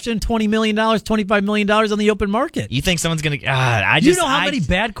go cash in $20 million, $25 million on the open market. You think someone's going to... you know how many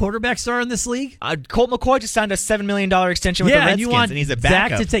bad quarterbacks are in this league? Colt McCoy just signed a $7 million extension with the Redskins, and he's a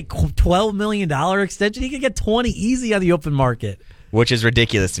backup. Zach to take $12 million extension? He could get 20 easy on the open market. Which is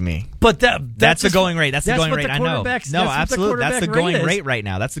ridiculous to me. But that's the going rate. That's the going rate. I know. No, absolutely. That's the going rate right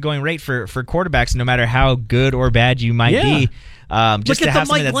now. That's the going rate for quarterbacks, no matter how good or bad you might be. Just look to at the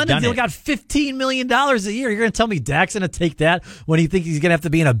Mike Lennon deal. Got $15 million a year. You're going to tell me Dak's going to take that when he thinks he's going to have to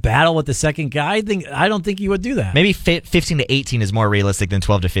be in a battle with the second guy? I don't think he would do that. Maybe 15 to 18 is more realistic than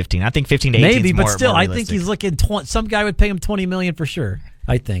 12 to 15. I think 15 to 18 maybe, is more but still, more I think he's looking. Some guy would pay him $20 million for sure.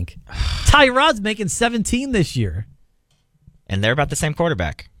 I think Tyrod's making 17 this year, and they're about the same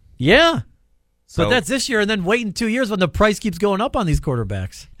quarterback. Yeah. But that's this year, and then wait in 2 years when the price keeps going up on these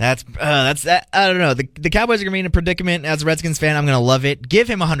quarterbacks. That's that. I don't know. The Cowboys are gonna be in a predicament. As a Redskins fan, I'm gonna love it. Give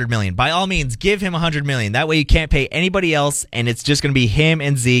him $100 million. By all means, give him $100 million. That way, you can't pay anybody else, and it's just gonna be him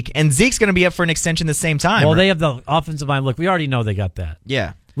and Zeke. And Zeke's gonna be up for an extension the same time. Well, they have the offensive line. Look, we already know they got that.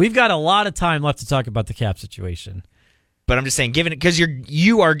 Yeah, we've got a lot of time left to talk about the cap situation. But I'm just saying, given it because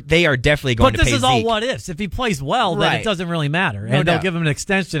they are definitely going to pay Zeke. But this is all what ifs. If he plays well, then it doesn't really matter, and they'll give him an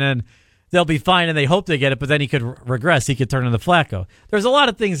extension and they'll be fine, and they hope they get it, but then he could regress. He could turn into Flacco. There's a lot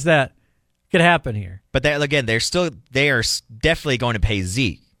of things that could happen here. But they are definitely going to pay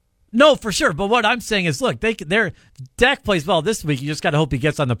Zeke. No, for sure. But what I'm saying is, look, Dak plays well this week. You just got to hope he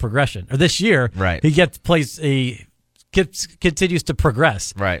gets on the progression. Or this year, right? He continues to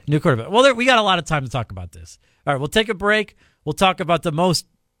progress. Right. New quarterback. Well, we got a lot of time to talk about this. All right, we'll take a break. We'll talk about the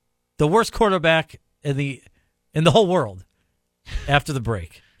worst quarterback in the whole world after the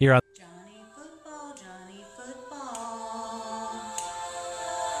break. Here on Johnny Football.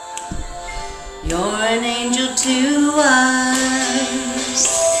 You're an angel to us.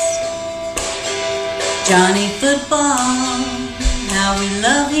 Johnny Football, how we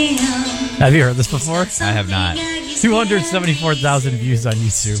love him. Have you heard this before? I have not. 274,000 views on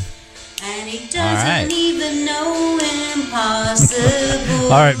YouTube. And he doesn't even know impossible.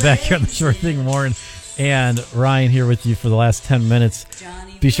 All right, back here on the Short Thing, Warren and Ryan here with you for the last 10 minutes.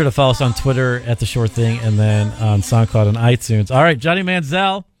 Be sure to follow us on Twitter at The Short Thing and then on SoundCloud and iTunes. All right, Johnny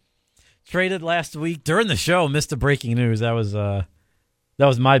Manziel traded last week during the show. Missed the breaking news. That was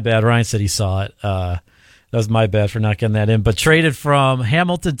my bad. Ryan said he saw it. That was my bad for not getting that in. But traded from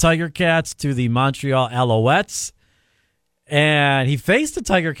Hamilton Tiger Cats to the Montreal Alouettes. And he faced the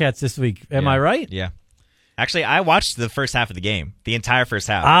Tiger Cats this week. Am I right? Yeah. Actually, I watched the first half of the game, the entire first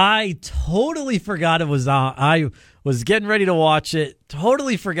half. I totally forgot it was on. I was getting ready to watch it.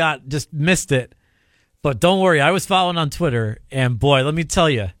 Totally forgot. Just missed it. But don't worry. I was following on Twitter. And boy, let me tell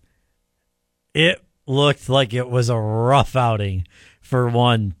you, it looked like it was a rough outing for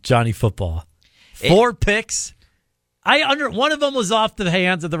one Johnny Football. 4 picks. One of them was off the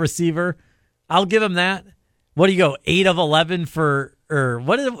hands of the receiver. I'll give him that. What do you go? 8 of 11 for, or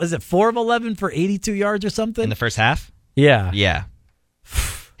what is it? Was it 4 of 11 for 82 yards or something? In the first half? Yeah. Yeah.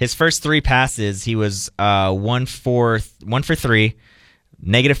 His first 3 passes, he was 1 for 3,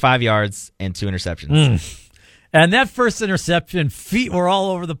 -5 yards, and 2 interceptions. And that first interception, feet were all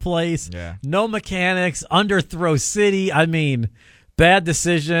over the place. Yeah. No mechanics, underthrow city. I mean, bad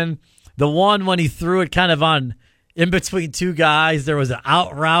decision. The one when he threw it kind of on in between 2 guys, there was an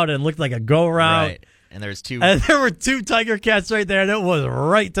out route and looked like a go route. Right. And there were 2 Tiger Cats right there, and it was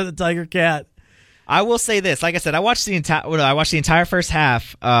right to the Tiger Cat. I will say this. Like I said, I watched the entire first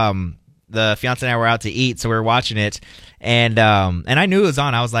half. The fiance and I were out to eat, so we were watching it, and I knew it was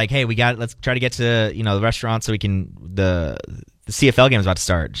on. I was like, "Hey, let's try to get to the restaurant so we can the CFL game is about to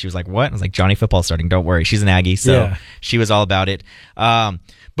start." She was like, "What?" I was like, "Johnny Football's starting. Don't worry." She's an Aggie, so she was all about it.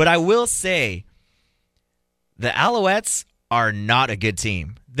 But I will say, the Alouettes are not a good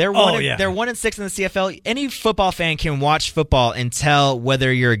team. They're 1-6 in the CFL. Any football fan can watch football and tell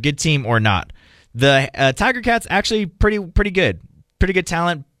whether you're a good team or not. The Tiger Cats actually pretty good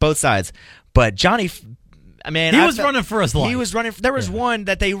talent both sides. But Johnny, he was running for his life. He was running. There was one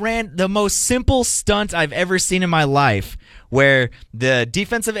that they ran, the most simple stunt I've ever seen in my life, where the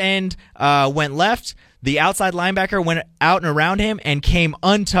defensive end went left. The outside linebacker went out and around him and came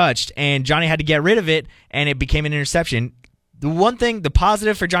untouched, and Johnny had to get rid of it, and it became an interception. The one thing, the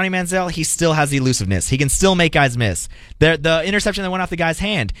positive for Johnny Manziel, he still has the elusiveness. He can still make guys miss. The interception that went off the guy's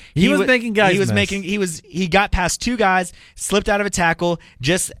hand, he was making guys miss. He got past 2 guys, slipped out of a tackle,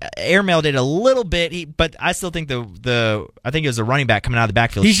 just airmailed it a little bit. But I still think I think it was a running back coming out of the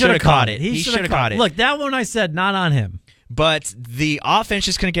backfield. He should have caught it. He should have caught it. Look, that one I said not on him. But the offense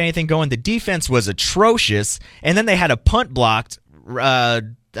just couldn't get anything going. The defense was atrocious, and then they had a punt blocked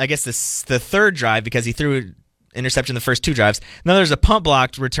I guess the third drive because he threw an interception the first 2 drives. Then there's a punt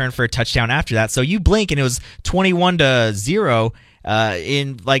blocked return for a touchdown after that. So you blink and it was 21-0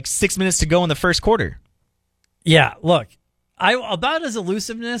 in like 6 minutes to go in the first quarter. Yeah, look, about his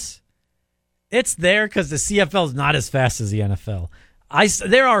elusiveness, it's there because the CFL is not as fast as the NFL.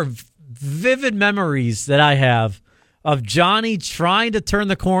 There are vivid memories that I have of Johnny trying to turn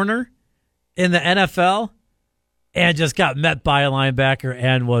the corner in the NFL and just got met by a linebacker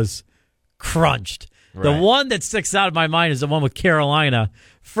and was crunched. Right. The one that sticks out in my mind is the one with Carolina.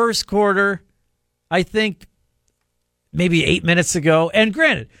 First quarter, I think maybe 8 minutes ago. And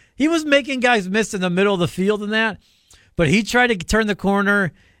granted, he was making guys miss in the middle of the field and that, but he tried to turn the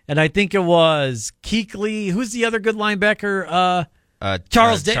corner, and I think it was Kuechly. Who's the other good linebacker?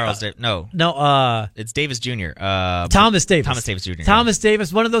 Charles Davis. No, it's Davis Jr. Thomas Davis. Thomas Davis Jr. Thomas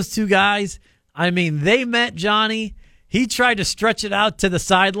Davis, one of those two guys. I mean, they met Johnny. He tried to stretch it out to the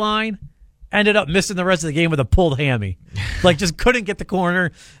sideline, ended up missing the rest of the game with a pulled hammy. Like, just couldn't get the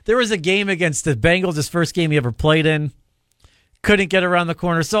corner. There was a game against the Bengals, his first game he ever played in. Couldn't get around the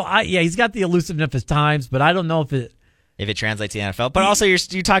corner. So, he's got the elusiveness at times, but I don't know if it translates to the NFL. But also, you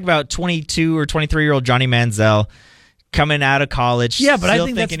talk about 22 or 23-year-old Johnny Manziel coming out of college, but I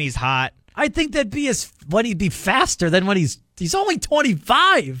think thinking he's hot. I think that'd be when he'd be faster than when he's only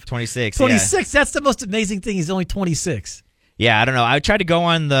 25. 26. 26. Yeah. That's the most amazing thing. He's only 26. Yeah, I don't know. I tried to go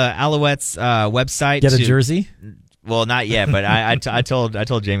on the Alouettes website. Get a jersey? Well, not yet, but I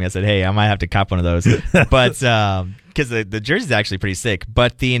told Jamie, I said, hey, I might have to cop one of those. But because the jersey's actually pretty sick.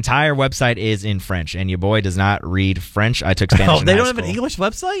 But the entire website is in French, and your boy does not read French. I took Spanish in they high don't have school. an English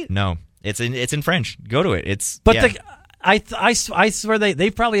website? No. It's in French. Go to it. I swear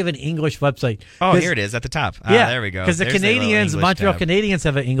they probably have an English website. Oh, here it is at the top. Yeah, there we go. Because the Canadians, Montreal Canadiens,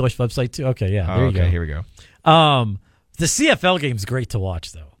 have an English website too. Okay, yeah. There you go. Here we go. The CFL game's great to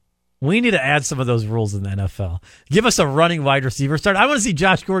watch, though. We need to add some of those rules in the NFL. Give us a running wide receiver start. I want to see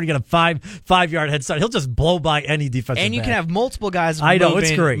Josh Gordon get a five-yard head start. He'll just blow by any defensive And you back. can have multiple guys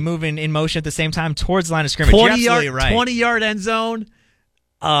it's great. moving in motion at the same time towards the line of scrimmage. You're absolutely right. 20-yard end zone.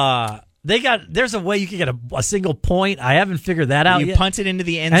 There's a way you can get a single point. I haven't figured that out yet. You punt it into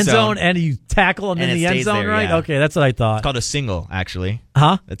the end zone and you tackle them in the end zone, right? Yeah. Okay, that's what I thought. It's called a single, actually.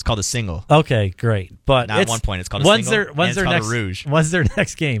 Huh? It's called a single. Okay, great. But not 1 point. It's called a single. When's their next Rouge? When's their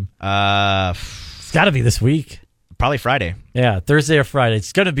next game? It's got to be this week. Probably Friday. Yeah, Thursday or Friday.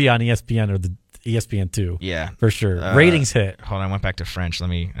 It's going to be on ESPN or the ESPN2. Yeah. For sure. Ratings hit. Hold on, I went back to French.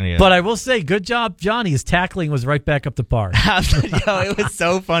 But I will say, good job, Johnny. His tackling was right back up to par. It was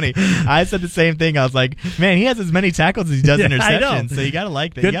so funny. I said the same thing. I was like, man, he has as many tackles as he does interceptions. So you got to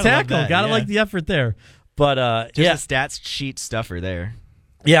like that. Good tackle. Got to like the effort there. But a stats sheet stuffer there.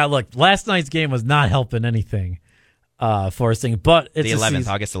 Yeah, look, last night's game was not helping anything for us. But it's the 11th,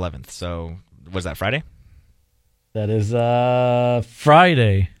 August 11th. So was that Friday? That is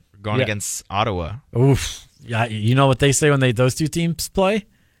Friday. Going against Ottawa. Oof. Yeah, you know what they say when those two teams play?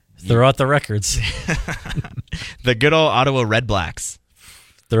 Throw out the records. The good old Ottawa Red Blacks.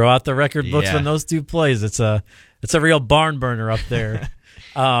 Throw out the record books when those two plays. It's a real barn burner up there.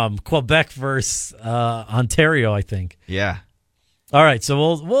 Quebec versus Ontario, I think. Yeah. All right, so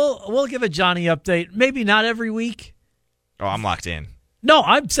we'll give a Johnny update. Maybe not every week. Oh, I'm locked in. No,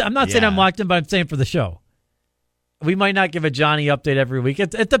 I'm not saying I'm locked in, but I'm saying for the show. We might not give a Johnny update every week.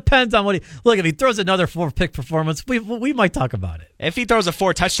 It depends on what look. If he throws another 4-pick performance, we might talk about it. If he throws a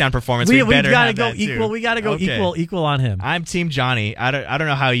 4-touchdown performance, we better gotta go equal. We got to go equal on him. I'm Team Johnny. I don't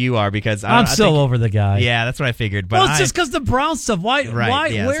know how you are because I'm so over the guy. Yeah, that's what I figured. But it's just because the Brown stuff. Why?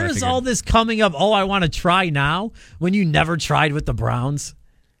 Where is all this coming up? Oh, I want to try now when you never tried with the Browns.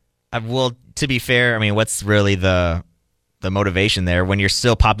 Well, to be fair, I mean, what's really the motivation there when you're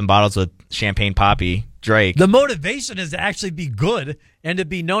still popping bottles with Champagne Poppy Drake? The motivation is to actually be good and to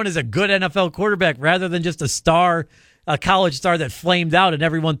be known as a good NFL quarterback rather than just a college star that flamed out and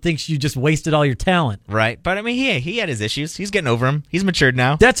everyone thinks you just wasted all your talent. Right. But, I mean, he had his issues. He's getting over them. He's matured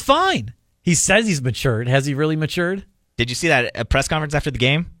now. That's fine. He says he's matured. Has he really matured? Did you see that press conference after the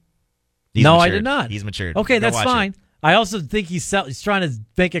game? No, I did not. He's matured. Okay, that's fine. I also think he's trying to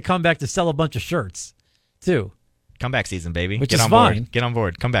make a comeback to sell a bunch of shirts, too. Comeback season, baby. Which is fine. Get on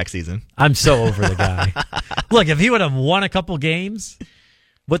board. Comeback season. I'm so over the guy. Look, if he would have won a couple games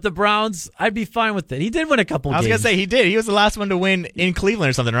with the Browns, I'd be fine with it. He did win a couple games. I was going to say, he did. He was the last one to win in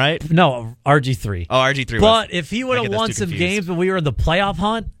Cleveland or something, right? No, RG3. Oh, RG3 was. But if he would have won some games when we were in the playoff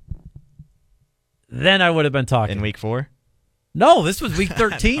hunt, then I would have been talking. In week 4? No, this was week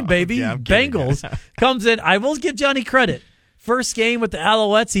 13, baby. Yeah, Bengals comes in. I will give Johnny credit. First game with the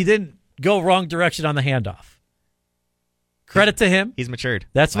Alouettes, he didn't go wrong direction on the handoff. Credit to him. He's matured.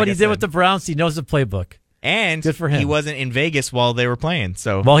 That's what like he I did said. with the Browns. He knows the playbook. And good for him. He wasn't in Vegas while they were playing.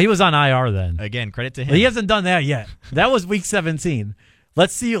 So well, he was on IR then. Again, credit to him. But he hasn't done that yet. That was week 17.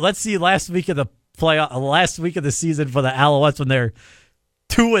 Let's see last week of the last week of the season for the Alouettes when they're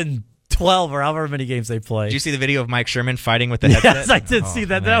 2-12 or however many games they play. Did you see the video of Mike Sherman fighting with the headset? Yes, I did see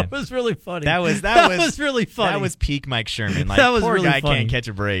that. Man. That was really funny. That was really funny. That was peak Mike Sherman. Like, That was poor really guy funny. can't catch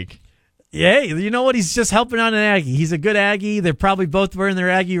a break. Yeah, you know what? He's just helping out an Aggie. He's a good Aggie. They're probably both wearing their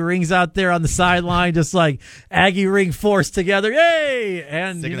Aggie rings out there on the sideline, just like Aggie ring force together. Yay!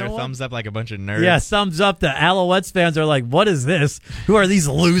 And Sticking you know their what? thumbs up like a bunch of nerds. Yeah, thumbs up. The Alouettes fans are like, what is this? Who are these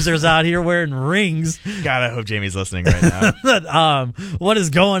losers out here wearing rings? God, I hope Jamie's listening right now. What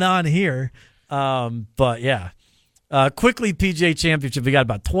is going on here? But yeah. Quickly, PGA Championship. We got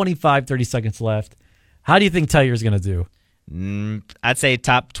about 30 seconds left. How do you think Tiger's going to do? I'd say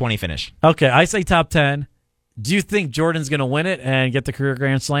top 20 finish. Okay, I say top 10. Do you think Jordan's going to win it and get the career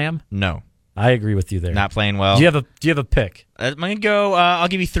Grand Slam? No. I agree with you there. Not playing well. Do you have a pick? I'm going to go, I'll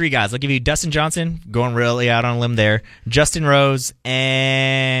give you 3 guys. I'll give you Dustin Johnson, going really out on a limb there, Justin Rose,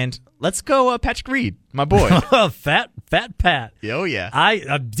 and let's go Patrick Reed, my boy. Fat Pat. Oh, yeah.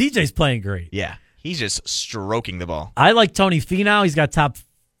 DJ's playing great. Yeah. He's just stroking the ball. I like Tony Finau. He's got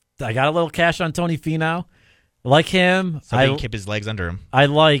I got a little cash on Tony Finau. I like him. So he can keep his legs under him. I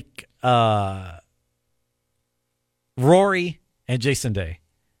like Rory and Jason Day.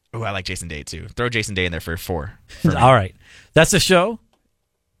 Oh, I like Jason Day, too. Throw Jason Day in there for 4. All right. That's the show.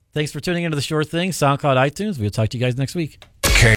 Thanks for tuning into The Short Thing, SoundCloud, iTunes. We'll talk to you guys next week.